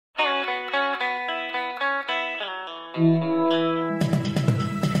You're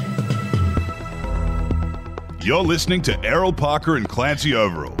listening to Errol Parker and Clancy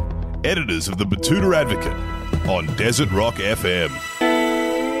Overall, editors of the Batuta Advocate, on Desert Rock FM.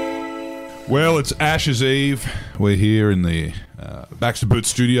 Well, it's Ashes Eve. We're here in the Baxter Boot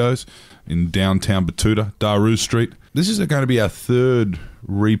Studios in downtown Batuta, Daru Street. This is going to be our third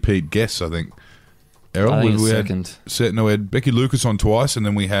repeat guest, I think. Errol, I think it's second. We had Becky Lucas on twice, and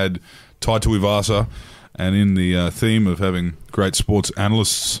then we had Tai Tuivasa. And in the theme of having great sports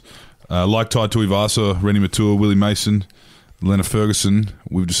analysts like Tai Tuivasa, Rennie Matua, Willie Mason, Leonard Ferguson,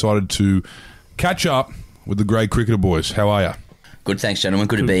 we've decided to catch up with the grade cricketer boys. How are you? Good, thanks, gentlemen.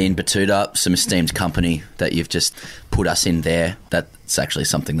 Good to be in Batuta. Some esteemed company that you've just put us in there. That's actually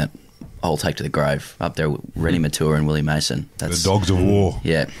something that I'll take to the grave. Up there with Rennie Matua and Willie Mason. That's, the dogs of war.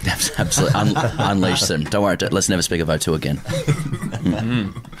 Yeah, absolutely. Unleash them. Don't worry. Let's never speak of O2 again.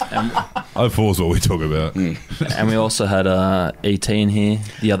 O4 is what we talk about. And we also had ET in here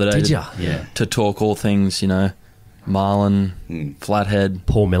the other day. Did ya? Yeah. To talk all things, Marlon, Flathead,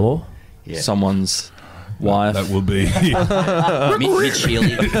 Paul Miller. Yeah. someone's wife. That will be... Mitch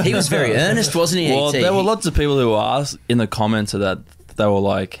Healy. He was very earnest, wasn't he? Well, ET? there were lots of people who were asked in the comments of that. They were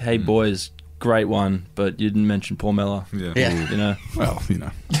like, "Hey boys, great one, but you didn't mention Paul Miller." Yeah. Well,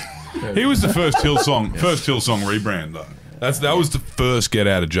 he was the first Hillsong rebrand though. That was the first get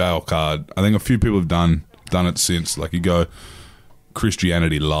out of jail card. I think a few people have done it since. Like you go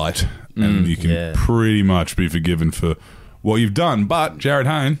Christianity light, and you can pretty much be forgiven for what you've done. But Jared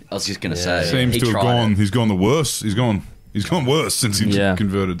Hayne, I was just going to say, seems to have gone. it. He's gone the worst. He's gone worse since he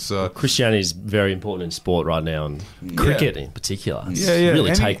converted. So Christianity is very important in sport right now, and cricket in particular. It's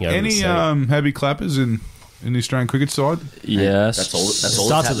really taking over the scene. Any happy clappers in the Australian cricket side? Yes, That's all. That's It all.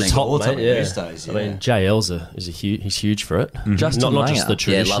 starts at the top, mate. Yeah. these days, I mean, JL's he's huge for it. Justin Not just Langer.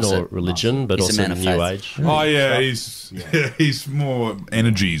 the Yeah, loves traditional it. religion, but He's a also man of new faith. age. Oh yeah, he's more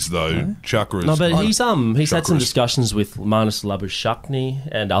energies though. Chakras. No, but he's had some Chakras. discussions with Manus Labuschagne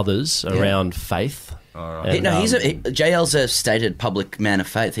and others around faith. And, JL's a stated public man of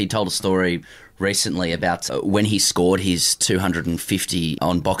faith. He told a story recently about when he scored his 250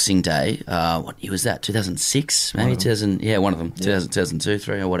 on Boxing Day. What year was that? 2006, maybe 2000. Yeah, one of them. 2002,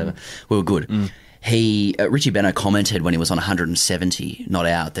 3 or whatever. We were good. He Richie Beno commented when he was on 170 not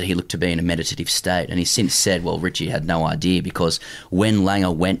out that he looked to be in a meditative state, and he's since said, well, Richie had no idea because when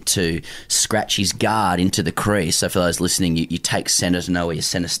Langer went to scratch his guard into the crease, so for those listening, you take centre to know where your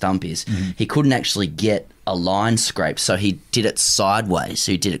centre stump is, he couldn't actually get a line scrape, so he did it sideways,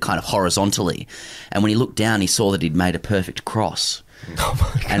 so he did it kind of horizontally, and when he looked down he saw that he'd made a perfect cross. Oh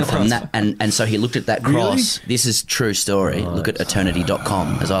my God. And from that, and so he looked at that cross. Really? This is true story. Look at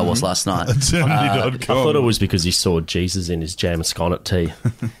eternity.com, as I was last night. Eternity.com. I thought it was because he saw Jesus in his jam Sconnet tea.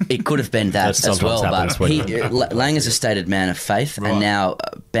 It could have been that That as well, sometimes but happens Langer's a stated man of faith, and now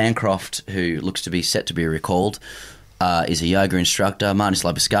Bancroft, who looks to be set to be recalled, is a yoga instructor. Manus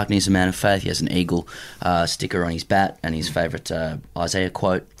Labuschagne is a man of faith. He has an eagle sticker on his bat and his favourite Isaiah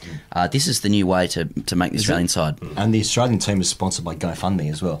quote. This is the new way to make the Australian side. And the Australian team is sponsored by GoFundMe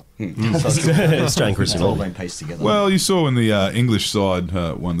as well. So Australian Christian it's all Order. been pieced together. Well, you saw when the English side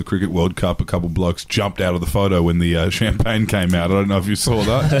won the Cricket World Cup, a couple blokes jumped out of the photo when the champagne came out. I don't know if you saw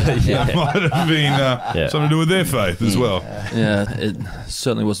that. That might have been something to do with their faith as well. Yeah, it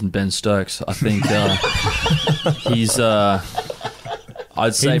certainly wasn't Ben Stokes. I think he's. I'd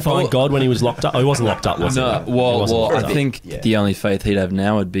He say didn't find God when he was locked up. Oh, he wasn't locked up, was he? No, He wasn't well, locked I up. think the only faith he'd have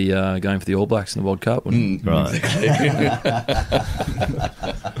now would be going for the All Blacks in the World Cup. wouldn't it? Right.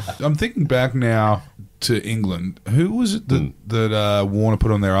 I'm thinking back now to England. Who was it that Warner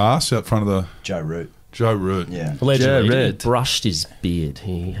put on their ass out front of the Joe Root. Joe Root? Yeah. Allegedly, Yeah, he red. brushed his beard.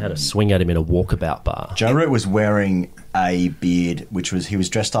 He had a swing at him in a walkabout bar. Joe Root was wearing a beard, he was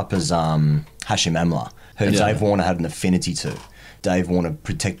dressed up as Hashim Amla, who Dave Warner had an affinity to. Dave Warner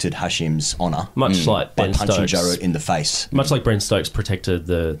protected Hashim's honour Much like by Ben punching Stokes. Joe Root in the face. Much like Brent Stokes protected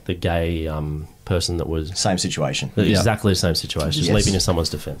the gay person that was Same situation. exactly the same situation, Yes. leaping to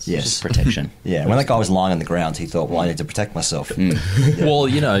someone's defence. Yes. Protection. Yeah, when that guy was lying on the ground, he thought, well, I need to protect myself. Well,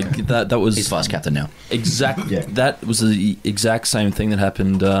 that was He's vice captain now. That was the exact same thing that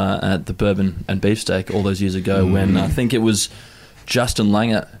happened at the Bourbon and Beefsteak all those years ago when I think it was Justin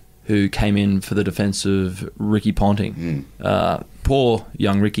Langer who came in for the defence of Ricky Ponting. Poor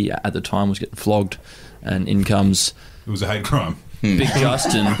young Ricky at the time was getting flogged, and in comes It was a hate crime. Big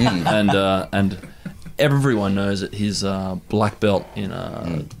Justin, and everyone knows that he's black belt in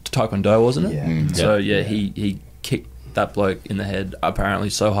Taekwondo, wasn't it? Yeah. So he kicked that bloke in the head apparently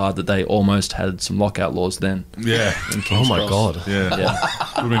so hard that they almost had some lockout laws then. Yeah. In King's my Cross. God. Yeah.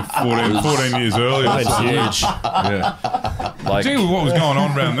 Would have been 14 years earlier. That's huge. Yeah. Like, Think of what was going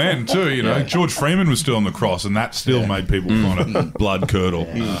on around then too. You know, George Freeman was still on the cross, and that still made people kind of blood curdle.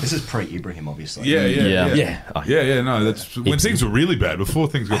 This is pre-Ibrahim, obviously. Yeah. No, that's when things were really bad before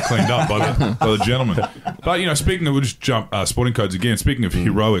things got cleaned up by the gentleman. But you know, speaking of, we'll just jump Sporting Codes again. Speaking of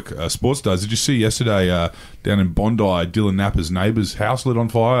heroic sports stars, did you see yesterday down in Bondi, Dylan Napper's neighbour's house lit on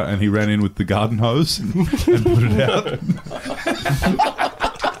fire, and he ran in with the garden hose and put it out?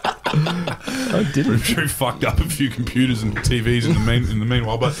 I didn't. I'm sure he fucked up a few computers and TVs in the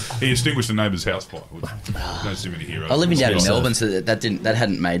meanwhile, but he extinguished the neighbour's house fire. Don't see many heroes. I live down in Melbourne, so that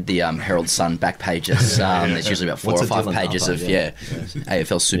hadn't made the Herald Sun back pages. There's usually about 4 or 5 pages of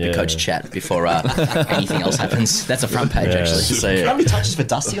AFL Supercoach chat before anything else happens. That's a front page actually. So How many touches for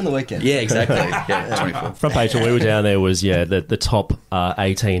Dusty on the weekend? yeah, exactly. Yeah, 24. Front page when we were down there was the top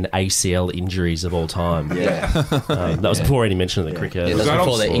 18 ACL injuries of all time. Yeah. That was before any mention of the cricket. Yeah, that was that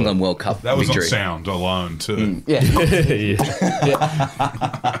before on- the England World Cup That was victory. on sound alone too. Yeah.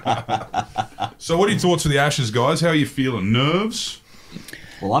 So, what are your thoughts for the Ashes, guys? How are you feeling? Nerves?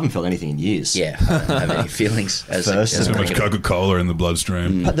 Well, I haven't felt anything in years. Yeah, I don't have any feelings. As Too much Coca-Cola in the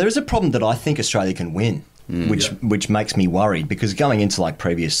bloodstream. But there is a problem that I think Australia can win, which makes me worried, because going into like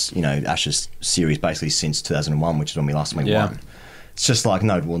previous, Ashes series basically since 2001, which is when we last won. It's just like,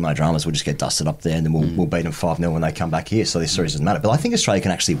 no dramas. We'll just get dusted up there and then we'll beat them 5-0 when they come back here. So this series doesn't matter. But I think Australia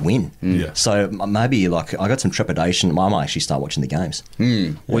can actually win. Yeah. So maybe I got some trepidation. I might actually start watching the games.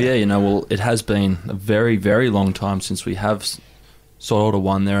 Well, it has been a very, very long time since we have sort of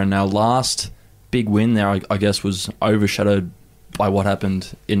won there, and our last big win there, I guess, was overshadowed by what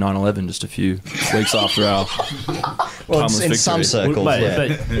happened in 9/11 just a few weeks after our Well, timeless in victory. some circles, But yeah.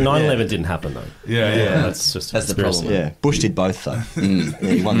 9/11 didn't happen though. Yeah. That's just That's the conspiracy. problem. Yeah, Bush did both though. Yeah,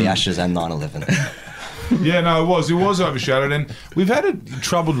 he won the Ashes and 9/11. Yeah, no, it was overshadowed, and we've had a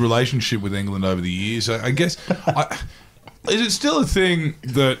troubled relationship with England over the years. I guess, is it still a thing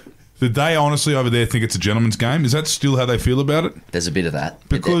that they honestly over there think it's a gentleman's game? Is that still how they feel about it? There's a bit of that.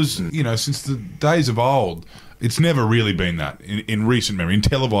 Because since the days of old, it's never really been that in recent memory. In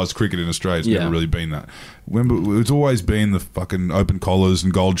televised cricket in Australia, it's never really been that. Remember, it's always been the fucking open collars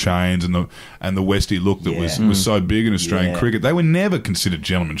and gold chains and the Westie look that was so big in Australian cricket. They were never considered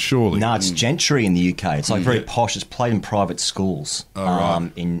gentlemen, surely. No, it's gentry in the UK. It's like very posh. It's played in private schools, right.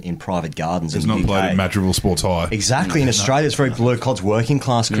 in private gardens. It's in the not UK. played at Matraville Sports High. Exactly. In Australia, it's very blue collar, working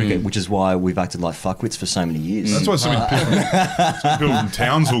class cricket, which is why we've acted like fuckwits for so many years. That's why some people from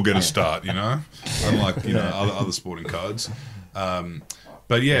Townsville get a start, unlike other sporting codes.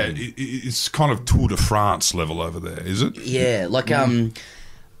 But yeah, it's kind of Tour de France level over there, is it? Yeah, like one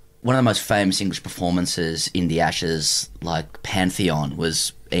of the most famous English performances in the Ashes, like Pantheon,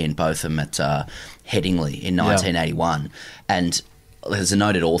 was Ian Botham at Headingley in 1981, and there's a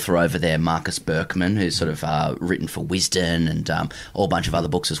noted author over there, Marcus Berkman, who's sort of written for Wisden and a whole bunch of other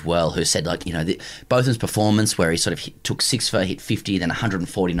books as well, who said, Botham's performance where he sort of took 6 for, hit 50, then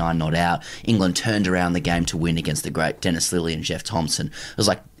 149 not out. England turned around the game to win against the great Dennis Lilly and Jeff Thompson.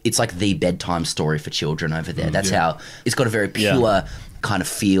 It's like the bedtime story for children over there. That's how it's got a very pure kind of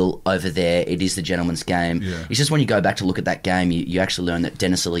feel over there. It is the gentleman's game. Yeah. It's just when you go back to look at that game, you actually learn that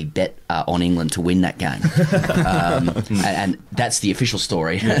Dennis Lilly bet on England to win that game. And that's the official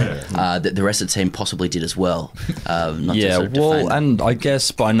story. That the rest of the team possibly did as well. Not to sort of defame them. And I guess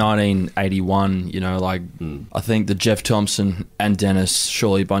by 1981, I think that Jeff Thompson and Dennis,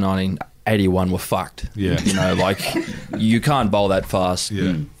 surely by 1981 were fucked. Yeah. You can't bowl that fast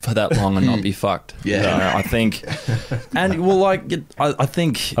for that long and not be fucked. Yeah. I think. And, I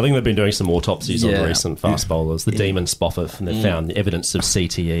think they've been doing some autopsies on the recent fast bowlers, the Demon Spofford, and they've found evidence of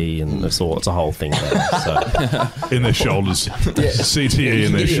CTE, and it's a whole thing there. So. In their shoulders. CTE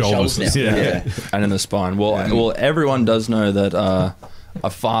in their shoulders. And in the spine. Well, everyone does know that a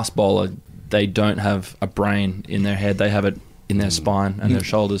fast bowler, they don't have a brain in their head. They have it in their spine and their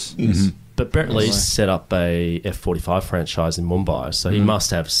shoulders. Mm-hmm. But Brett Lee set up a F45 franchise in Mumbai, so he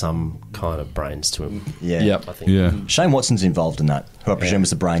must have some kind of brains to him. Yeah. Yep. I think. Yeah. Shane Watson's involved in that, who I presume is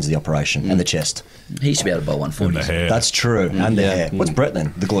the brains of the operation and the chest. He used to be able to bowl And 140. the hair. That's true. And the hair. What's Brett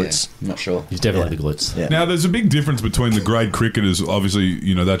then? The glutes. I'm not sure. He's definitely the glutes. Yeah. Now, there's a big difference between the grade cricketers. Obviously,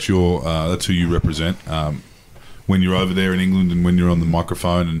 that's that's who you represent when you're over there in England and when you're on the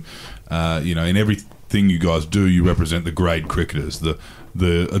microphone, and in everything you guys do, you represent the grade cricketers,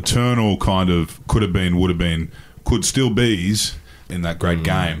 the eternal kind of could have been, would have been, could still be's in that great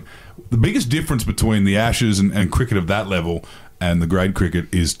game. The biggest difference between the Ashes and cricket of that level and the grade cricket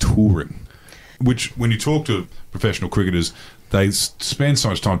is touring. which when you talk to professional cricketers, they spend so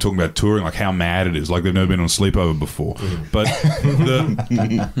much time talking about touring, like how mad it is, like they've never been on sleepover before. But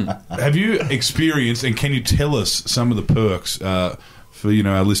have you experienced, and can you tell us some of the perks for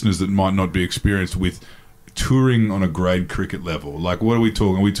our listeners that might not be experienced with touring on a grade cricket level? Like, what are we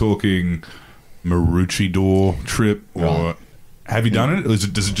talking? Are we talking Maroochydore trip, or have you done it, or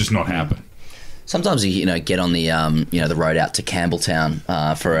does it just not happen? Sometimes you get on the the road out to Campbelltown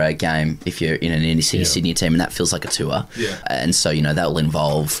for a game if you're in an inner city Sydney team, and that feels like a tour. Yeah. And so that will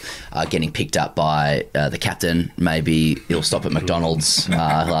involve getting picked up by the captain. Maybe he'll stop at McDonald's. He'll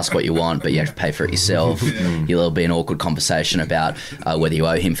ask what you want, but you have to pay for it yourself. There'll be an awkward conversation about whether you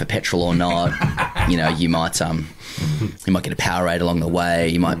owe him for petrol or not. You might get a Powerade along the way.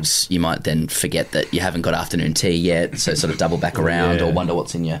 You might then forget that you haven't got afternoon tea yet, so sort of double back around or wonder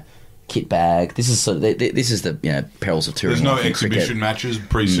what's in your kit bag. This is the perils of touring. There's no in exhibition cricket. matches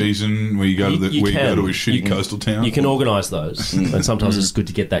pre-season where you go to you go to a shitty coastal town. You can organise those, and sometimes it's good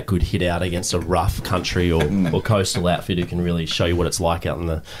to get that good hit out against a rough country or coastal outfit who can really show you what it's like out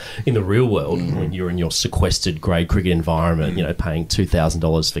in the real world when you're in your sequestered grade cricket environment. Paying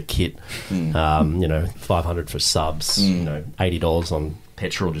 $2,000 for kit, $500 for subs, $80 on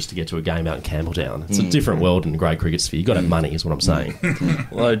petrol just to get to a game out in Campbelltown. It's a different world in the grade cricket sphere. You got to have money, is what I'm saying.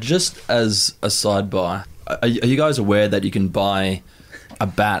 Well, just as a sidebar, are you guys aware that you can buy a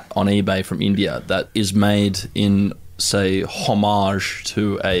bat on eBay from India that is made in, say, homage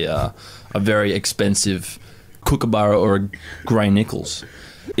to a very expensive Kookaburra or a Grey Nichols?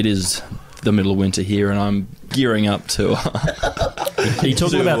 It is the middle of winter here, and I'm gearing up to. Are you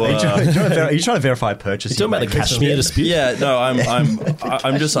talking about? Are you trying to verify purchase? You're talking about the Kashmir dispute? Yeah, no,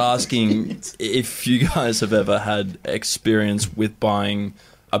 I'm just asking if you guys have ever had experience with buying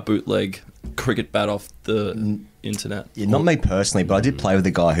a bootleg cricket bat off the internet. Yeah, not me personally, but I did play with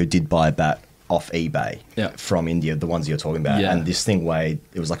a guy who did buy a bat off eBay from India, the ones you're talking about, and this thing weighed,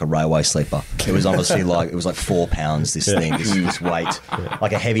 it was like a railway sleeper. It was obviously like 4 pounds, this thing, this weight.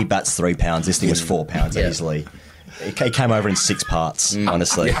 Like a heavy bat's 3 pounds, this thing was 4 pounds easily. It came over in 6 parts,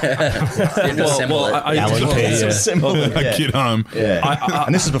 honestly. Allen key, Kid home.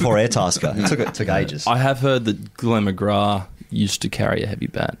 And this is before Airtasker. It took ages. I have heard that Glenn McGrath used to carry a heavy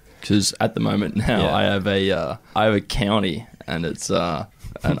bat, because at the moment now I have a county, and it's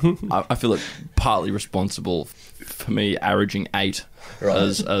and I feel like partly responsible for me averaging 8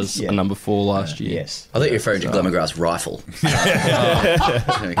 as a number 4 last year. Yes. I thought you were referring to Glenn McGrath's rifle.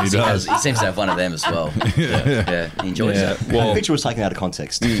 He seems to have one of them as well. He enjoys that. Well, the picture was taken out of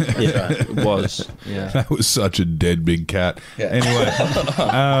context. It was. Yeah. That was such a dead big cat. Anyway,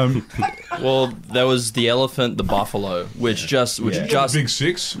 well, there was the elephant, the buffalo, which just big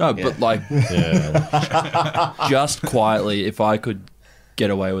 6. No, but like just quietly, if I could get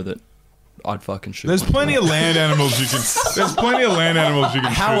away with it, I'd fucking shoot. There's plenty of land animals you can. There's plenty of land animals you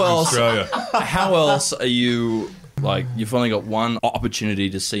can shoot in Australia. How else are you? Like, you've only got one opportunity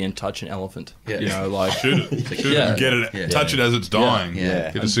to see and touch an elephant. Yeah. Shoot it. Shoot it and get it. Touch it as it's dying.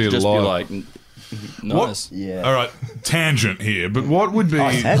 Yeah. Get to see it just alive. Be like, nice. All right, tangent here. But what would be We're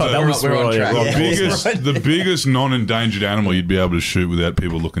on track. the biggest non-endangered animal you'd be able to shoot without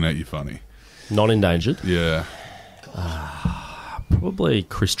people looking at you funny? Non-endangered? Yeah. Probably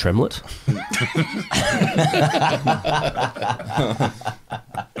Chris Tremlett.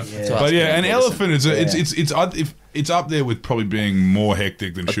 But an elephant is it's up there with probably being more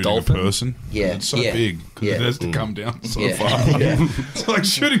hectic than shooting dolphin? a person. Yeah. It's so big because it has to come down so Yeah. far. It's like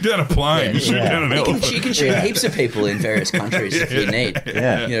shooting down a plane. You shoot down an elephant. You can shoot heaps of people in various countries if you need.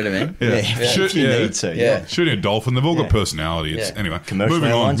 Yeah. You know what I mean? If you need to. Yeah. Shooting a dolphin, they've all got personality. It's, Yeah. Anyway, Commercial moving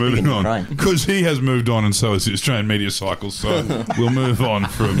airlines, on. Ukraine. Because he has moved on, and so has the Australian media cycle. So we'll move on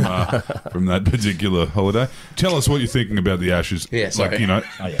from that particular holiday. Tell us what you're thinking about the Ashes. Yeah, sorry.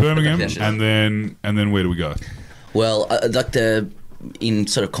 Birmingham, The Ashes. and then where do we go? Well, in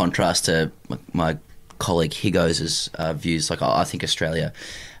sort of contrast to my colleague Higgos's views, like I think Australia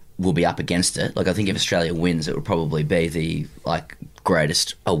will be up against it. Like I think if Australia wins, it would probably be the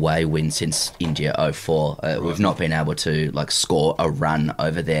greatest away win since India 04. We've not been able to score a run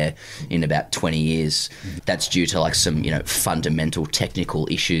over there in about 20 years. That's due to some fundamental technical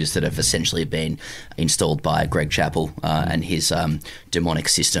issues that have essentially been installed by Greg Chappell and his demonic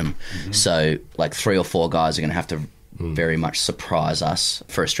system. So 3 or 4 guys are going to have to very much surprise us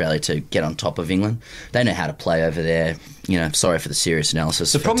for Australia to get on top of England. They know how to play over there. sorry for the serious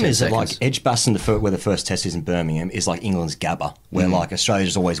analysis. The for problem 10 is that, like, seconds. Edgbaston, where the first test is in Birmingham, is like England's Gabba, where like Australia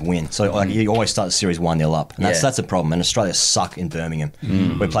just always win. So like you always start the series 1-0 up, and that's a problem. And Australia suck in Birmingham.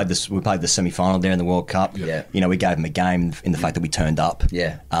 We played the semi-final there in the World Cup. Yeah. We gave them a game in the fact that we turned up.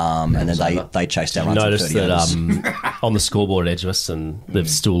 Yeah. And then they chased our runs. Noticed in 30 that overs. on the scoreboard at Edgbaston, they've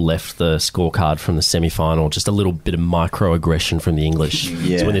still left the scorecard from the semi-final, just a little bit of microaggression from the English.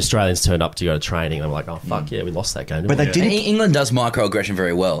 Yeah. So when the Australians turned up to go to training, they were like, oh, fuck yeah, we lost that game. But they And didn't. England does microaggression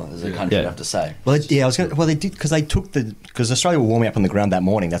very well as a country, I have to say. Well, they did because because Australia were warming up on the ground that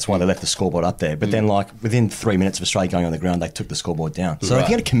morning. That's why they left the scoreboard up there. But then, like within 3 minutes of Australia going on the ground, they took the scoreboard down. So if you're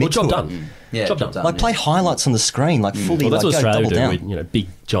going to commit Well, job to done. Yeah, Job job done. done. like play highlights on the screen, like fully. Well, that's like, what go Australia double do down. with, big,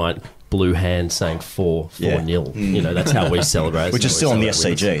 giant blue hand saying 4-0. Yeah. That's how we celebrate. Which is still on the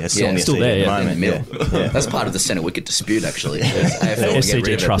SCG. That's still on the still SCG there, at the yeah. moment. Yeah. That's part of the centre wicket dispute, actually. The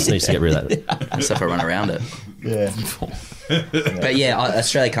SCG Trust needs to get rid of that. Just have to run around it. Yeah. But yeah,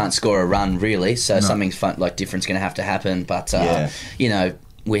 Australia can't score a run really, so something's different's going to have to happen. But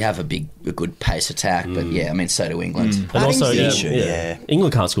we have a good pace attack. But so do England. And also, the issue, yeah.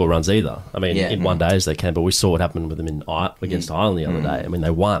 England can't score runs either. I mean, Yeah. in one days they can, but we saw what happened with them against Ireland the other day. I mean,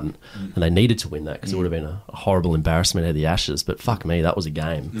 they won, and they needed to win that because it would have been a horrible embarrassment at the Ashes. But fuck me, that was a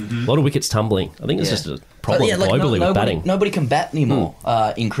game. A lot of wickets tumbling. I think it's just a problem globally with batting. Nobody can bat anymore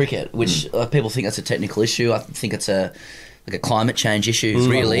in cricket, which people think that's a technical issue. I think it's a climate change issue.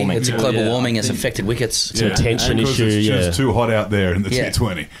 Really, warming. it's a global Yeah, warming I has think- affected wickets. It's an attention Because issue. it's just Yeah. too hot out there in the Yeah.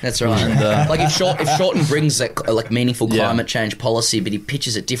 T20. That's right. And, if Shorten brings that meaningful Yeah. climate change policy, but he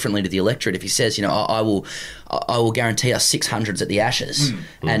pitches it differently to the electorate. If he says, I will guarantee us 600s at the Ashes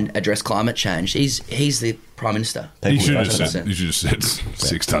and address climate change, he's the Prime Minister. You should have 100%. just said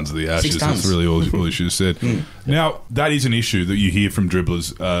 6 tons of the Ashes. 6 tons. That's really all you should have said. Now, that is an issue that you hear from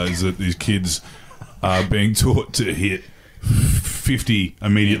dribblers, is that these kids are being taught to hit 50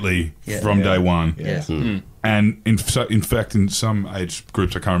 immediately from day one. Yeah. And in fact, in some age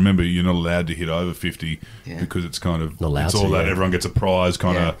groups, I can't remember, you're not allowed to hit over 50 because it's kind of, Not allowed it's all to, that yeah. everyone gets a prize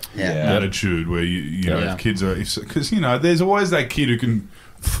kind of Yeah. attitude where you know, Yeah. if kids are, because there's always that kid who can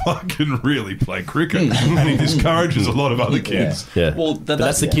fucking really play cricket and he discourages a lot of other kids. Yeah. Well, but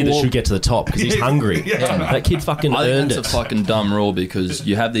that's the kid that should get to the top because he's hungry. Yeah. That kid fucking I think earned that's it. a fucking dumb rule because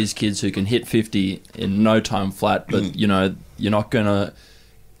you have these kids who can hit 50 in no time flat, but you're not going to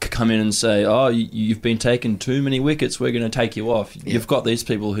come in and say, oh, you've been taking too many wickets, we're going to take you off. You've got these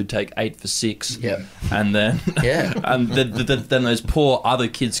people who take 8 for 6, and then and then those poor other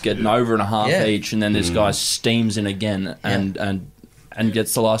kids get an over and a half each, and then this guy steams in again and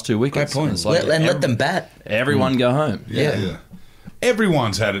gets the last 2 wickets. Great point. And it's like, Let them bat. everyone go home. Yeah.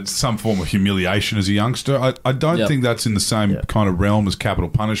 Everyone's had some form of humiliation as a youngster. I don't think that's in the same kind of realm as capital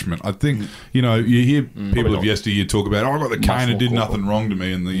punishment. I think, you hear people of yesteryear talk about, I got the cane and did nothing wrong to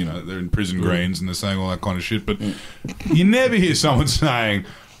me, and they're in prison greens and they're saying all that kind of shit. But you never hear someone saying,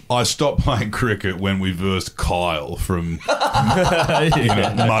 I stopped playing cricket when we versed Kyle from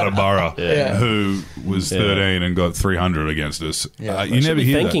Muttaburra, who was 13 and got 300 against us. You never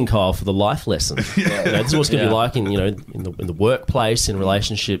hear thanking that. Kyle for the life lesson. This is what's going to be like in the workplace, in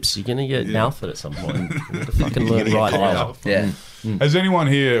relationships. You're going to get alpha at some point. You need to fucking learn right now. Yeah. Has anyone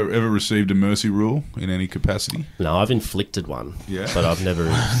here ever received a mercy rule in any capacity? No, I've inflicted one, but I've never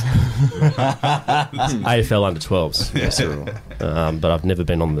AFL under 12s. But I've never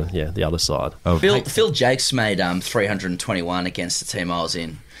been on the other side. Phil Jakes made 321 against the team I was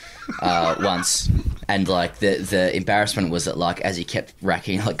in once, and the embarrassment was that as he kept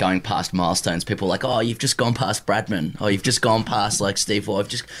racking, going past milestones, people were like, oh, you've just gone past Bradman, oh, you've just gone past Steve Waugh,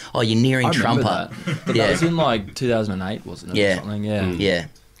 you're nearing I remember Trumper. that. But that was in 2008, wasn't it? Yeah. Or something? Yeah.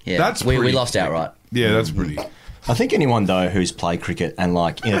 Yeah. We lost outright. Yeah, that's pretty. I think anyone though who's played cricket and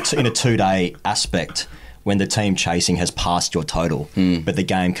in a 2-day aspect, when the team chasing has passed your total, but the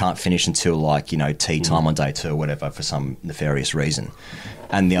game can't finish until tea time on day 2 or whatever for some nefarious reason,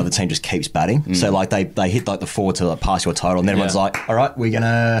 and the other team just keeps batting. So they hit the 4 to pass your total, and then everyone's like, all right, we're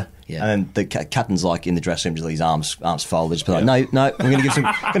gonna. Yeah. And then the captain's in the dressing room, just his arms folded, just be like, no, we're going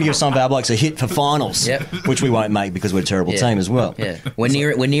to give some of our blokes a hit for finals, which we won't make because we're a terrible team as well. Yeah, we're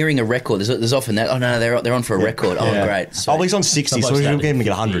nearing a record. There's often that. Oh no, they're on for a record. Oh great. Sweet. Oh, he's on 60, so we'll give him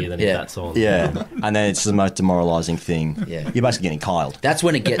 100. Yeah, and then it's the most demoralising thing. Yeah, you're basically getting kyled. That's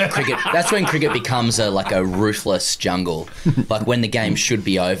when cricket. That's when cricket becomes a ruthless jungle. When the game should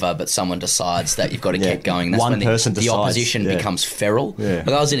be over, but someone decides that you've got to keep going. That's One when person the decides, opposition becomes feral. Yeah.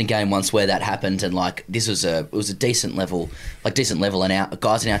 I was in a game once where that happened, and it was a decent level, and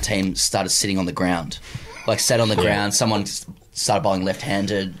guys in our team started sitting on the ground, sat on the ground. Someone started bowling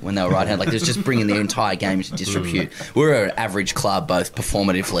left-handed when they were right-handed. Like, there's just bringing the entire game into disrepute. We're an average club, both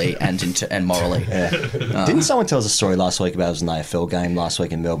performatively and morally. Didn't someone tell us a story last week about it was an AFL game last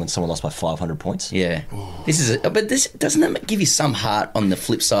week in Melbourne? Someone lost by 500 points. Yeah, but this doesn't that give you some heart on the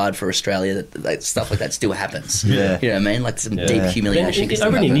flip side for Australia that stuff like that still happens. Yeah. You know what I mean? Like some deep humiliation.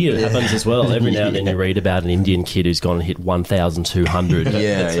 Over in India, it happens as well. Every now and then you read about an Indian kid who's gone and hit 1,200 in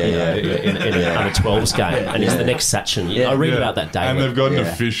an under-12s game, and he's the next Sachin. I read about that day. And they've got an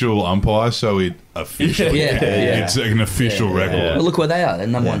official umpire, so it officially it's an official record. Well, look where they are. They're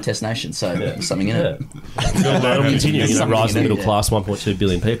number one test nation, so there's something in it. It'll continue. Rise in the middle class, 1.2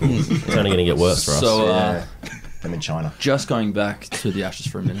 billion people. It's only going to get worse for us. So, I'm in China. just going back to the Ashes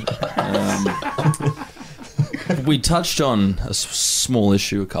for a minute. We touched on a small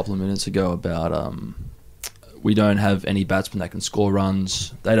issue a couple of minutes ago about we don't have any batsmen that can score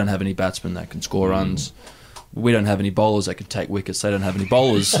runs. They don't have any batsmen that can score runs. We don't have any bowlers that can take wickets. They don't have any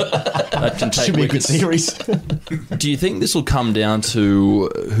bowlers that can take Should be a good wickets. series. Do you think this will come down to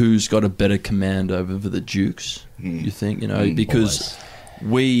who's got a better command over the Dukes? You think, because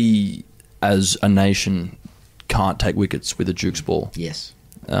we as a nation can't take wickets with a Dukes ball. Yes.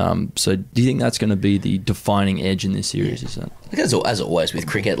 So do you think that's going to be the defining edge in this series? Is that? Because as always with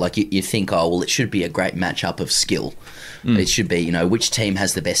cricket, like you think, it should be a great matchup of skill. It should be, which team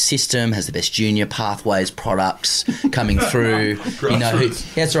has the best system, has the best junior pathways, products coming through.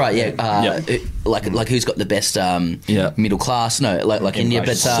 That's right. Yeah, like who's got the best middle class? No, like India.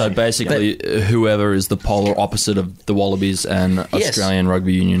 But So basically, whoever is the polar opposite of the Wallabies and Australian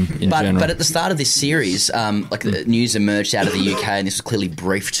Rugby Union in general. But at the start of this series, the news emerged out of the UK, and this was clearly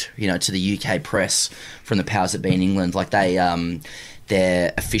briefed, to the UK press from the powers that be in England. Like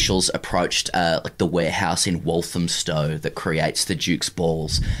their officials approached the warehouse in Walthamstow that creates the Dukes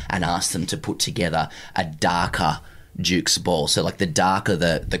balls and asked them to put together a darker Dukes ball. So the darker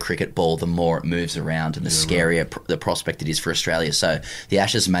the cricket ball, the more it moves around and the scarier the prospect it is for Australia. So the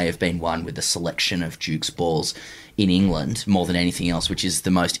Ashes may have been won with the selection of Dukes balls in England more than anything else, which is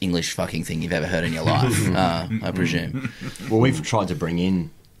the most English fucking thing you've ever heard in your life, I presume. Well, we've tried to bring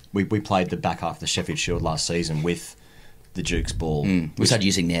in... We played the back half of the Sheffield Shield last season with the Dukes ball. We started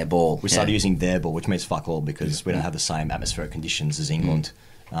using their ball. We started using their ball, which means fuck all because we don't have the same atmospheric conditions as England,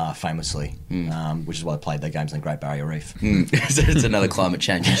 famously, which is why they played their games on the Great Barrier Reef. So it's another climate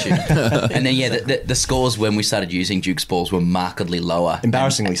change issue. And then, the scores when we started using Dukes balls were markedly lower.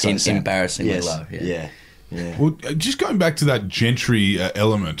 Embarrassingly so. Embarrassingly low. Yeah. Well, just going back to that gentry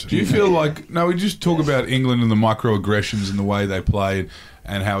element, do you feel like... No, we just talk about England and the microaggressions and the way they played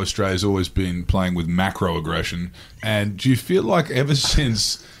and how Australia's always been playing with macroaggression. And do you feel like ever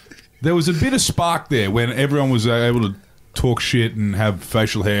since... There was a bit of spark there when everyone was able to talk shit and have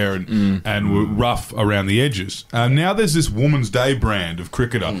facial hair and were rough around the edges. Now there's this Woman's Day brand of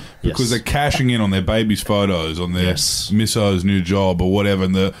cricketer because they're cashing in on their baby's photos, on their misso's new job or whatever,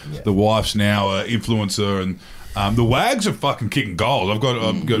 and the wife's now an influencer, and the Wags are fucking kicking goals. I've got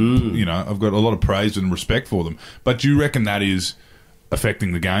a lot of praise and respect for them. But do you reckon that is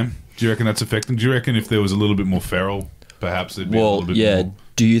affecting the game? Do you reckon that's affecting? Do you reckon if there was a little bit more feral, perhaps there'd be a little bit more?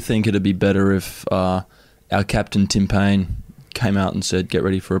 Do you think it'd be better if our captain Tim Payne came out and said, "Get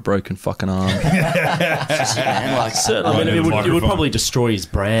ready for a broken fucking arm"? Certainly, it would probably destroy his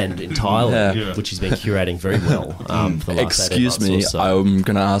brand entirely, which he's been curating very well. For the last Excuse me, I'm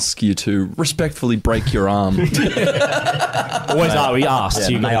going to ask you to respectfully break your arm. Always are. We asked.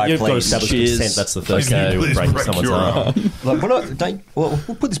 You've got to establish consent. That's the first thing to break someone's arm.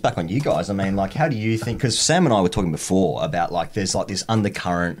 We'll put this back on you guys. I mean, how do you think? Because Sam and I were talking before about there's this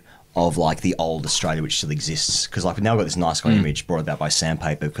undercurrent of the old Australia which still exists, because we've now got this nice guy image brought about by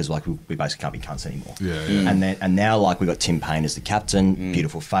sandpaper because we basically can't be cunts anymore. And now we've got Tim Payne as the captain,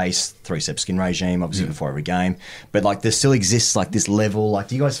 beautiful face, 3-step skin regime, obviously before every game. But there still exists this level.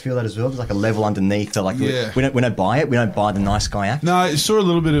 Do you guys feel that as well? There's a level underneath that we don't buy it. We don't buy the nice guy act. No, I saw a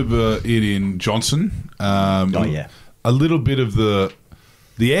little bit of it in Johnson. A little bit of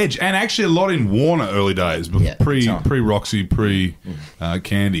the edge, and actually a lot in Warner early days, pre Roxy, pre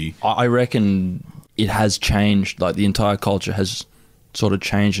Candy. I reckon it has changed. The entire culture has sort of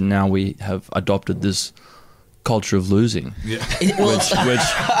changed, and now we have adopted this culture of losing. Yeah. which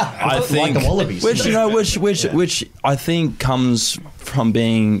I think, the Wallabies, which I think comes from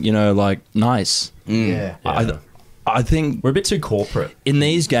being nice. I think we're a bit too corporate in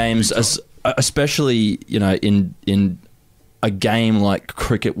these games, especially in a game like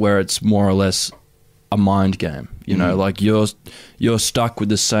cricket where it's more or less a mind game. You're stuck with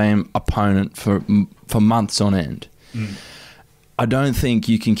the same opponent for months on end. I don't think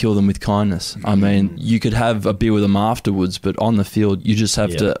you can kill them with kindness. I mean, you could have a beer with them afterwards, but on the field, you just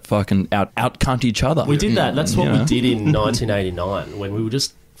have to fucking out-cunt each other. We did that. That's what You know? we did in 1989 when we were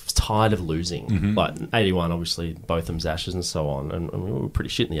just tired of losing. Like 81, obviously, Botham's Ashes and so on, and we were pretty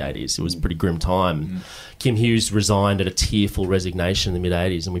shit in the 80s. It was a pretty grim time. Kim Hughes resigned at a tearful resignation in the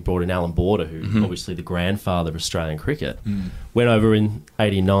mid-80s, and we brought in Alan Border, who obviously the grandfather of Australian cricket. Went over in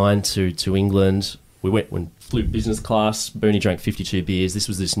 89 to England. We flew business class. Booney drank 52 beers. This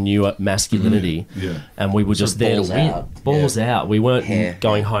was this new masculinity, and we were just there to balls win. out. Balls out. We weren't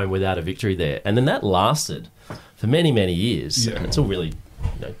going Yeah. home without a victory there. And then that lasted for many, many years until really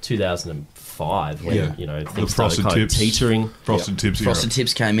 2005 when things started kind of teetering. Frosted Tips era. Frosted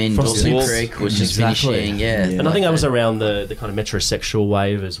Tips came in. Frosted Dawson Tips. Creek was just Exactly. finishing. Yeah. And I think that was around the kind of metrosexual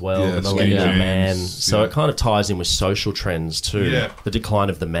wave as well, Yeah, the millennial skinny man. jeans, So it kind of ties in with social trends too. Yeah. The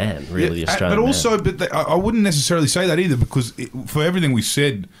decline of the man, really, the Australian but also, I wouldn't necessarily say that either, because for everything we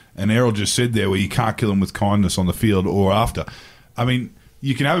said, and Errol just said there, where you can't kill them with kindness on the field or after. I mean,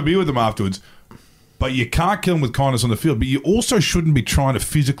 you can have a beer with them afterwards, but you can't kill them with kindness on the field. But you also shouldn't be trying to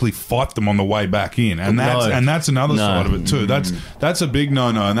physically fight them on the way back in, and that's another side of it too. That's a big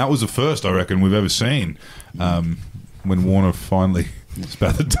no-no, and that was the first I reckon we've ever seen when Warner finally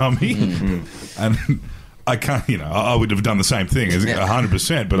spat the dummy, and I can't. I would have done the same thing,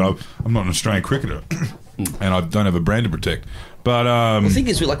 100%. But I'm not an Australian cricketer, and I don't have a brand to protect. But The thing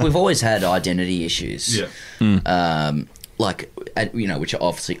is, we've always had identity issues. yeah. Which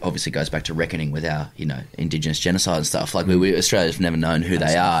obviously goes back to reckoning with our, Indigenous genocide and stuff. Like Australia's never known who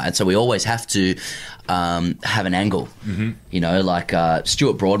they are, and so we always have to have an angle.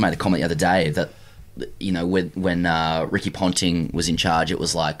 Stuart Broad made a comment the other day that, when Ricky Ponting was in charge, it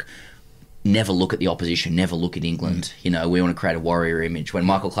was like, never look at the opposition, never look at England. We want to create a warrior image. When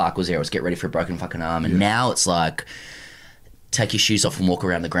Michael Clark was there, it was get ready for a broken fucking arm, and now it's like, take your shoes off and walk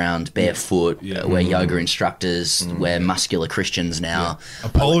around the ground barefoot. We're yoga instructors. We're muscular Christians now.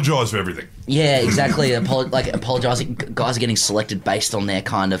 Apologise for everything. Yeah, exactly. Apologising. Guys are getting selected based on their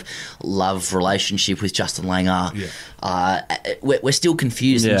kind of love relationship with Justin Langer. We're still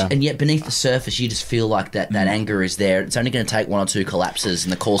confused, and yet beneath the surface, you just feel like that anger is there. It's only going to take one or two collapses,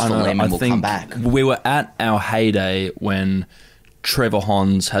 and the calls for Lehman will come back. We were at our heyday when Trevor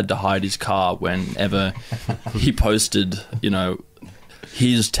Hons had to hide his car whenever he posted,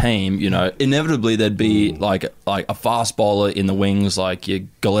 his team. Inevitably there'd be like a fast bowler in the wings, like your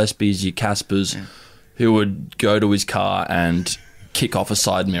Gillespies, your Caspers, who would go to his car and kick off a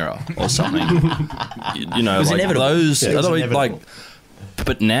side mirror or something. It was inevitable.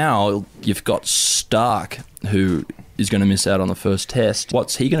 But now you've got Stark, who is going to miss out on the first test.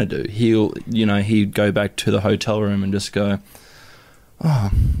 What's he going to do? He'd go back to the hotel room and just go,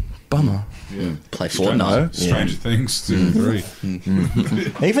 oh, bummer. Play Fortnite. Stranger Things 2 and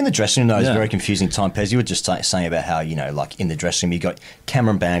 3. Even the dressing room, though, is a very confusing time. Pez, you were just saying about how, in the dressing room, you got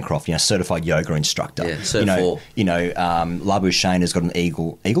Cameron Bancroft, certified yoga instructor. Yeah, Cert 4. Labu has got an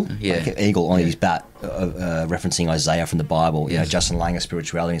eagle on his bat, referencing Isaiah from the Bible. Justin Langer,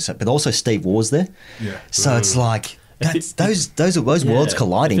 spirituality, and stuff. But also Steve Waugh's there. Yeah. So it's like those worlds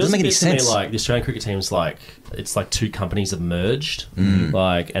colliding. It doesn't make any sense. To me, like the Australian cricket team's it's like two companies have merged,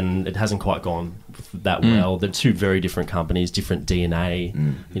 and it hasn't quite gone that well. They're two very different companies, different DNA.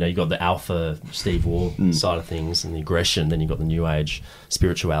 You got the alpha Steve Waugh side of things and the aggression, then you got the new age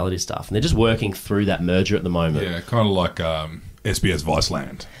spirituality stuff, and they're just working through that merger at the moment. Yeah, kind of like SBS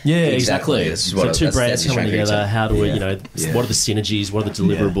Viceland. Yeah, exactly. That's two brands that's coming Australian together. cricket. How do we, what are the synergies? What are the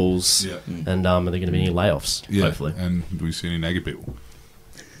deliverables? Yeah. And are there going to be any layoffs? Yeah, Hopefully. and do we see any naked people?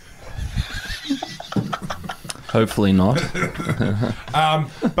 Hopefully not.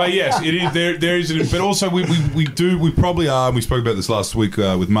 But yes, it is. There is, but also we probably are. And we spoke about this last week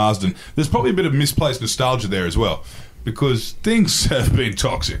with Marsden. There's probably a bit of misplaced nostalgia there as well, because things have been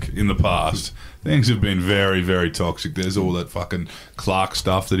toxic in the past. Things have been very, very toxic. There's all that fucking Clark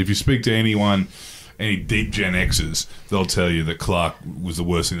stuff that if you speak to anyone, any deep Gen Xers, they'll tell you that Clark was the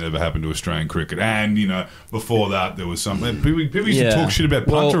worst thing that ever happened to Australian cricket. And, before that, there was something. People used to talk shit about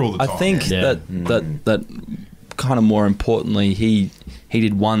Punter all the time. I think that kind of more importantly, he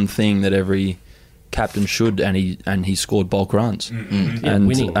did one thing that every captain should, and he scored bulk runs. And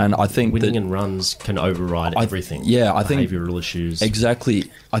winning, and I think winning and runs can override everything. I think behavioural issues. Exactly.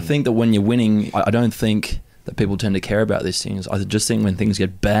 I think that when you're winning, I don't think that people tend to care about these things. I just think when things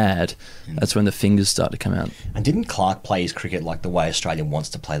get bad, that's when the fingers start to come out. And didn't Clark play his cricket like the way Australia wants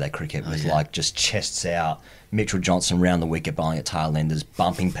to play their cricket, with like just chests out, Mitchell Johnson round the wicket, bowling at tail enders,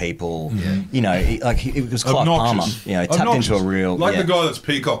 bumping people. You know, it was Clive Palmer. Obnoxious. You know, tapped into a real the guy that's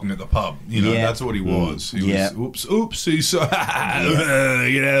peacocking at the pub. You know, that's what he was. He was, oops, he's so get out of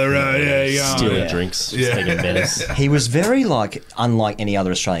the road, yeah, you go. Stealing drinks, just being a menace. He was very unlike any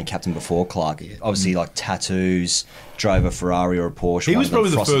other Australian captain before Clark. Obviously, tattoos, drove a Ferrari or a Porsche. He was probably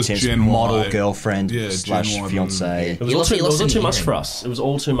the first Gen Y model girlfriend slash Gen Y. fiance. It was all too much for us. It was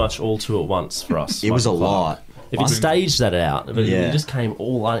all too much, all too at once for us. It was a lot. If he staged that out, but it just came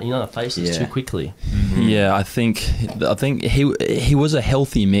all in our faces too quickly. Yeah, I think he was a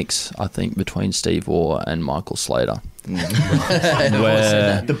healthy mix. I think between Steve Waugh and Michael Slater,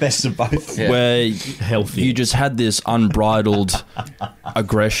 where The best of both. where Healthy. you just had this unbridled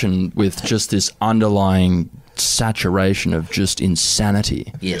aggression with just this underlying saturation of just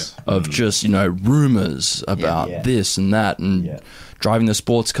insanity. Yes. Of just, rumors about this and that, and driving the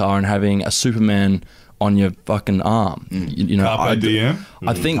sports car and having a Superman on your fucking arm. Carpe diem.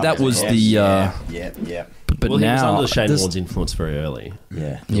 I think that was the. Yeah. But Well, he was now under Shane this- Warne's influence very early.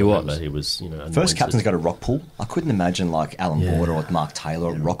 Yeah. He was. Remember, he was, First captain's got a rock pool. I couldn't imagine Alan Border or Mark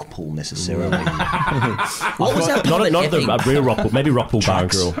Taylor a rock pool necessarily. What was that? Not epic? the real rock pool, maybe rock pool bar and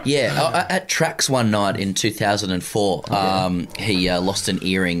grill. Yeah, at Trax one night in 2004, he lost an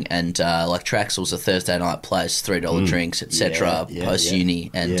earring, and Trax was a Thursday night place, $3 drinks, etc. Post uni,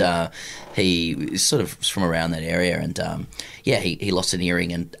 and he was sort of from around that area, and he lost an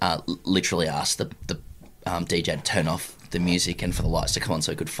earring, and literally asked the DJ to turn off the music and for the lights to come on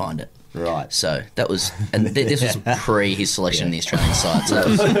so he could find it. Right. So that was, and this was pre his selection in the Australian side. So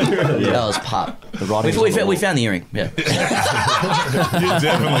that was part. The writing was on the We wall. found the earring. Yeah. It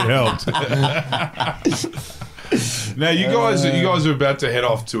definitely helped. Now you guys are about to head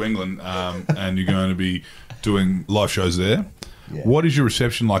off to England, and you're going to be doing live shows there. Yeah. What is your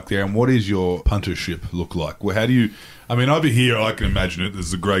reception like there, and what is your puntership look like? Well, how do you? I mean, over here, I can imagine it.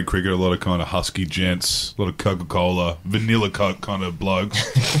 There's the great cricket, a lot of kind of husky gents, a lot of Coca-Cola, vanilla Coke kind of blokes.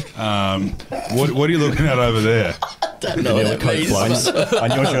 What are you looking at over there? Vanilla Coke blokes.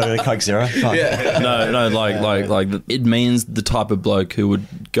 And you're sure the Coke Zero? Fuck. No, like it means the type of bloke who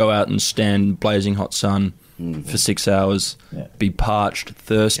would go out and stand in blazing hot sun for 6 hours, be parched,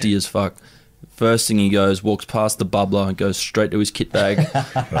 thirsty as fuck. First thing he goes, walks past the bubbler and goes straight to his kit bag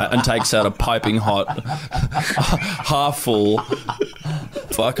and takes out a piping hot, half full,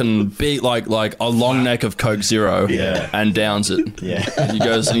 fucking big, like a long neck of Coke Zero, and downs it. Yeah. And he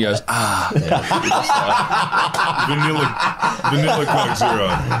goes, Vanilla Coke Zero.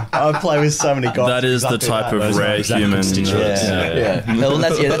 I play with so many guys. that is the type of rare human. Well,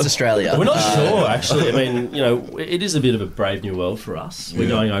 that's Australia. We're not sure, actually. I mean, it is a bit of a brave new world for us. We're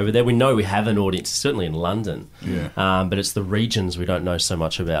going over there. We know we have an audience, certainly in London. But it's the regions we don't know so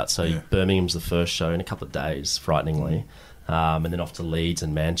much about. So Birmingham's the first show in a couple of days, frighteningly. And then off to Leeds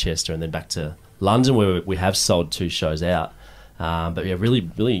and Manchester, and then back to London, where we have sold 2 shows out. But really,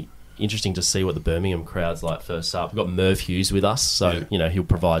 really interesting to see what the Birmingham crowd's like first up. We've got Merv Hughes with us, so he'll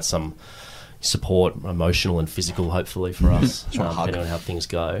provide some support, emotional and physical, hopefully, for us, depending on how things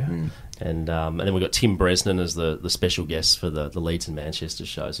go. And then we've got Tim Bresnan as the special guest for the Leeds and Manchester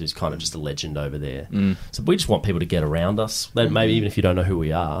shows, who's kind of just a legend over there. So we just want people to get around us. Maybe even if you don't know who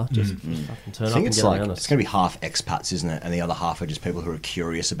we are, just fucking turn up and get around us. It's going to be half expats, isn't it? And the other half are just people who are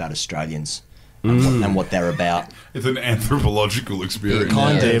curious about Australians and what they're about. It's an anthropological experience.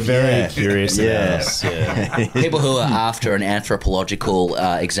 They're very curious about us. People who are after an anthropological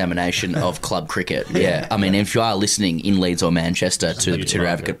examination of club cricket. Yeah. I mean, if you are listening in Leeds or Manchester to the Potato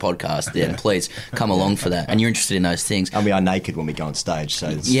Advocate podcast, then please come along for that. And you're interested in those things. And we are naked when we go on stage, so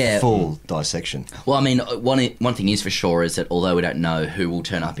it's full dissection. Well, I mean, one thing is for sure is that although we don't know who will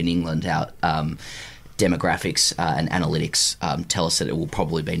turn up in England, our demographics and analytics tell us that it will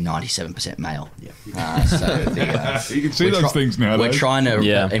probably be 97% male. So You can see those things nowadays. we're trying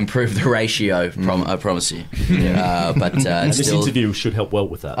to improve the ratio. I promise you. But This still, interview should help well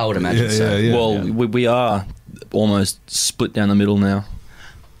with that. I would imagine so. Well, we are almost split down the middle now.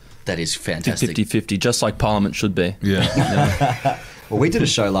 That is fantastic. 50-50, just like Parliament should be. Yeah. Well, we did a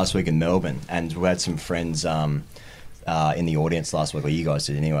show last week in Melbourne, and we had some friends in the audience last week, or you guys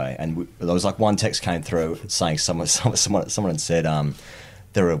did anyway. And there was one text came through saying someone had said,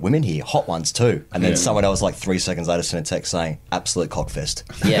 there are women here, hot ones too. And then someone else, 3 seconds later, sent a text saying, absolute cockfest.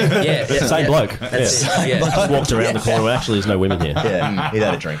 Yeah. Same bloke. Just walked around the corner. Well, actually, there's no women here. Yeah, he'd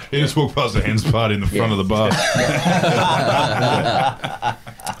had a drink. He just walked past the hens party in the front of the bar.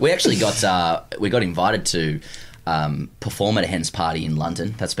 We actually got invited to perform at a hens party in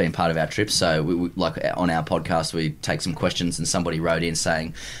London. That's been part of our trip. So we on our podcast, we take some questions, and somebody wrote in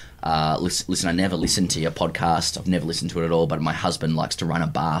saying, listen, I never listened to your podcast. I've never listened to it at all, but my husband likes to run a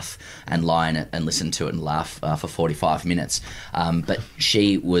bath and lie in it and listen to it and laugh for 45 minutes. But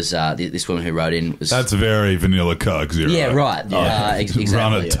she was, this woman who wrote in was... That's very vanilla Coke Zero. Yeah, right. Exactly.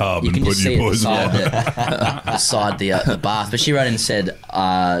 Run a tub you and can put just your see it boys in beside the bath. But she wrote in and said...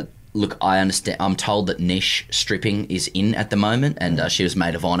 look, I understand. I'm told that niche stripping is in at the moment, and she was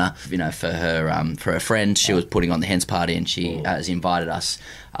maid of honour, for her friend. She was putting on the hens party, and she has invited us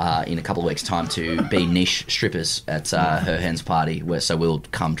in a couple of weeks' time to be niche strippers at her hens party. So we'll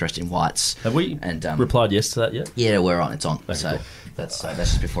come dressed in whites. Have we replied yes to that yet? Yeah, we're on. It's on. Okay, so cool. that's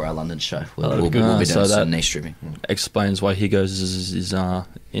just before our London show. We'll be So doing some that niche stripping. explains why Higgos is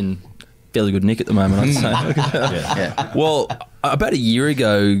in fairly good nick at the moment, I'd say. Yeah. Well, about a year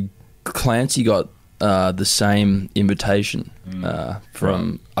ago, Clancy got the same invitation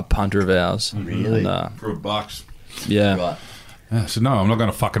from a punter of ours. Really? And, For $1. yeah. Right. Yeah, so no, I'm not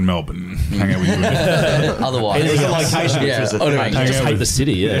going to fucking Melbourne and hang out with you. Otherwise, It was a location which was a thing. You just hate the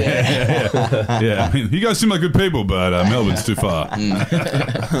city, yeah. Yeah, I mean, you guys seem like good people, but Melbourne's too far.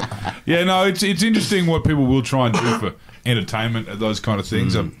 Yeah, no, it's interesting what people will try and do for entertainment and those kind of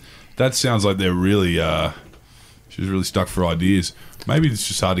things. That sounds like they're really, she's really stuck for ideas. Maybe it's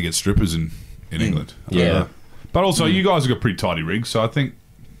just hard to get strippers in England. I don't know. But also, you guys have got pretty tidy rigs, so I think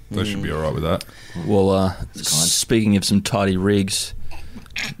they should be all right with that. Well, speaking of some tidy rigs,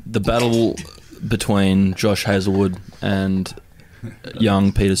 the battle between Josh Hazelwood and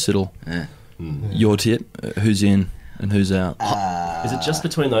young Peter Siddle. Yeah. Your tip, who's in and who's out? Is it just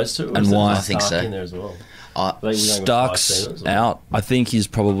between those two? Or And is why? Stark I think so. in there as well? I- Are they going with Stark's 5 seamers, or- out. I think he's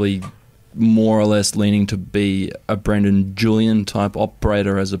probably more or less leaning to be a Brendan Julian type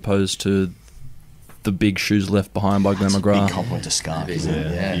operator as opposed to the big shoes left behind by Glenn Big McGrath. compliment to Stark, Yeah, isn't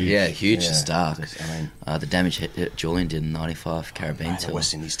it? huge Yeah. Stark. I mean, The damage hit Julian did in '95 Caribbean the tour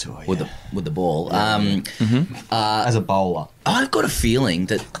West Indies tour, with the ball. as a bowler, I've got a feeling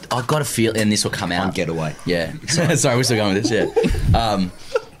that and this will come out. one getaway. Yeah, sorry, we're still going with this. Yeah,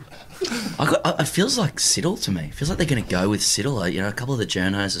 it feels like Siddle to me. It feels like they're going to go with Siddle. A couple of the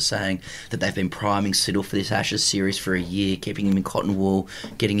journos are saying that they've been priming Siddle for this Ashes series for a year, keeping him in cotton wool,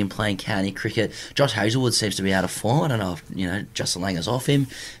 getting him playing county cricket. Josh Hazelwood seems to be out of form. I don't know if Justin Langer's off him,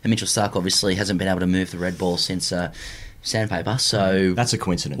 and Mitchell Stark obviously hasn't been able to move the red ball since sandpaper. So That's a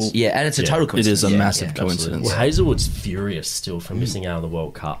coincidence. yeah, and it's a total It coincidence. is a Yeah, massive yeah. coincidence. Well, Hazelwood's furious still from missing out on the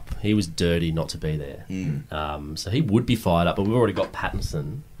World Cup. He was dirty not to be there. So he would be fired up, but we've already got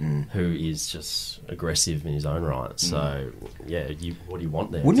Pattinson, who is just aggressive in his own right. So, yeah, what do you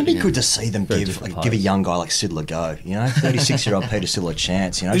want there? Wouldn't it be good to see them Very give different a players. young guy like Siddle a go? 36-year-old Peter Siddle a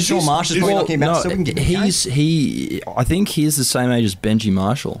chance. Is Sean this- Marsh is is- probably well, knocking about. Still can give him a go. I think he's the same age as Benji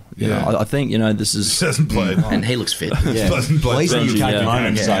Marshall. Yeah. I think this is. He hasn't played. And he looks fit. Yeah. Doesn't play Well, he's in the Benji, UK at the yeah.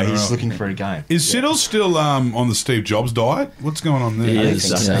 moment, Yeah. so Yeah. he's looking for a game. Is Siddle still on the Steve Jobs diet? What's going on there? He I is,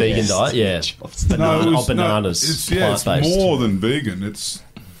 think so. vegan Yes. diet, yeah. Bananas, it's plant-based. more than vegan. It's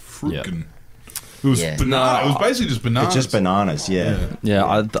freaking. It was Yeah. banana. It was basically just bananas. It's just bananas, yeah.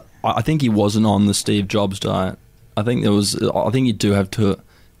 Yeah, I think he wasn't on the Steve Jobs diet. I think you do have to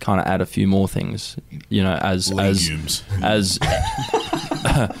kind of add a few more things, as Legumes.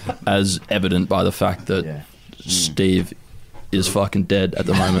 as evident by the fact that Yeah. Steve is fucking dead at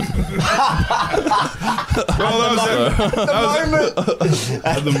the moment. Well,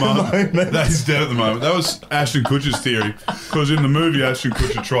 at the moment. That's dead at the moment. That was Ashton Kutcher's theory. Because in the movie, Ashton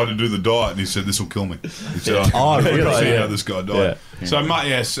Kutcher tried to do the diet and he said, "This will kill me." He said, "I really? want to see Yeah. how this guy died." So,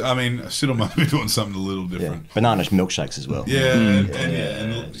 yes, I mean, Siddle might be doing something a little different. Banana milkshakes as well. Yeah,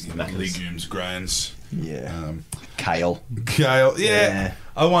 and legumes, grains. Yeah. Kale. Kale, yeah. Yeah.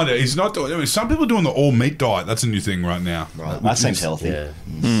 I wonder. He's not doing. I mean, some people are doing the all meat diet. That's a new thing right now. Right. That seems healthy.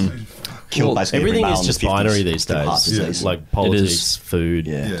 Yeah. Kill Well, basically everything every is male in just the 50s binary these with heart days. disease. Like politics, is. food,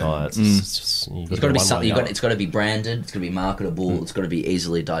 Yeah. diets. It's just, It's got to be something. It's got to be branded. It's got to be marketable. It's got to be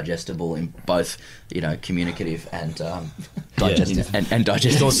easily digestible in both, communicative and Digestive. and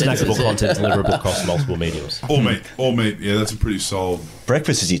digestible. It's not snackable senses. content deliverable across multiple mediums. All meat. All meat. Yeah, that's a pretty solid.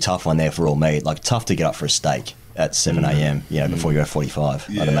 Breakfast is your tough one there for all meat. Like, tough to get up for a steak at 7 a.m, before you go 45,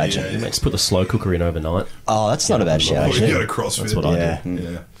 I'd imagine. yeah. Just put the slow cooker in overnight. Oh, that's not a bad shout, Oh, you actually. got a CrossFit. That's what I Yeah. do.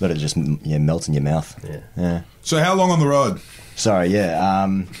 Yeah. Let it just melt in your mouth. Yeah. So how long on the road? Sorry, yeah.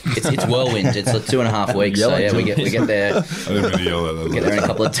 It's whirlwind. It's like 2.5 weeks. So yeah, we get there. I didn't mean to yell at that. Get there in a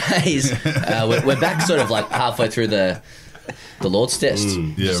couple of days. We're back sort of like halfway through the Lord's Test.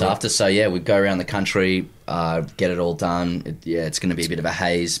 Yeah, just right. after. So yeah, we go around the country. get it all done. It's going to be a bit of a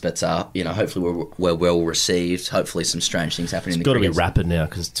haze, but hopefully we're well received. Hopefully some strange things happen in the It's got to be cricket. rapid now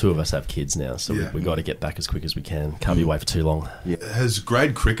because 2 of us have kids now, so Yeah. we've got to get back as quick as we can. Can't be away for too long. Has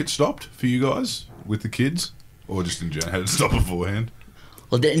grade cricket stopped for you guys with the kids? Or just in general? Had it stopped beforehand?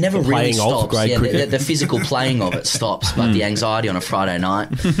 Well, it never The really playing of stops. grade Yeah, cricket. the physical playing of it stops, but the anxiety on a Friday night,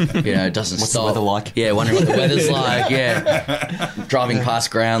 it doesn't What's stop. the weather like? Yeah, wondering what the weather's like. Yeah, driving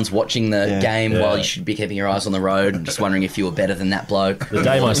past grounds, watching the game while you should be keeping your eyes on the road, and just wondering if you were better than that bloke. The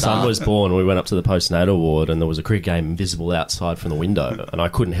day my son was born, we went up to the postnatal ward and there was a cricket game visible outside from the window, and I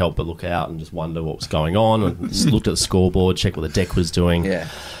couldn't help but look out and just wonder what was going on, and just looked at the scoreboard, checked what the deck was doing. Yeah.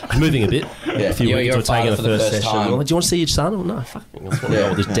 Moving a bit. Yeah. A few You're weeks a were taking father the for the first first session. time. Well, do you want to see your son? Well, no, fuck. That's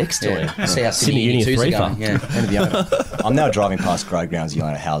what this deck's doing. See how Sydney Uni Uni 2's three going. for. Yeah. And to be honest, I'm now driving past grade grounds.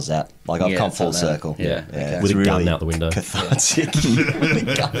 How's that? Like I've Yeah, come it's full not bad. circle. Yeah, okay. it's With a gun really out the window. Cathartic. With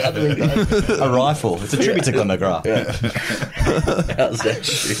a gun out the window. A rifle. It's a tribute to Glenn McGrath. How's that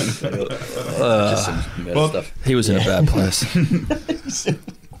shooting? Just some meta stuff. He was in a bad place.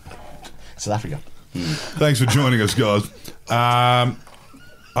 South Africa. Thanks for joining us, guys.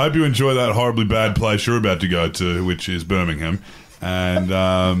 I hope you enjoy that horribly bad place you're about to go to, which is Birmingham. And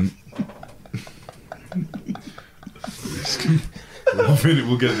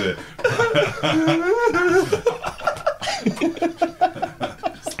we'll get there.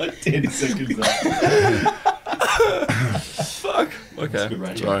 It's like 10 seconds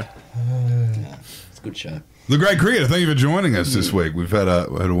Okay. Sorry. It's a good show. The Great Cricketer, thank you for joining us this week. We've had a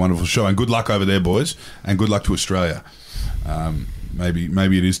wonderful show, and good luck over there, boys, and good luck to Australia.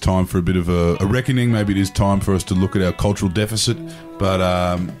 Maybe it is time for a bit of a reckoning. Maybe it is time for us to look at our cultural deficit. But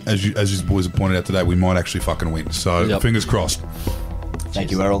as you boys have pointed out today, we might actually fucking win. So Yep. fingers crossed. Thank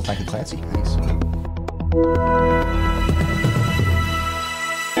you, Errol. Thank you, Clancy. Thanks.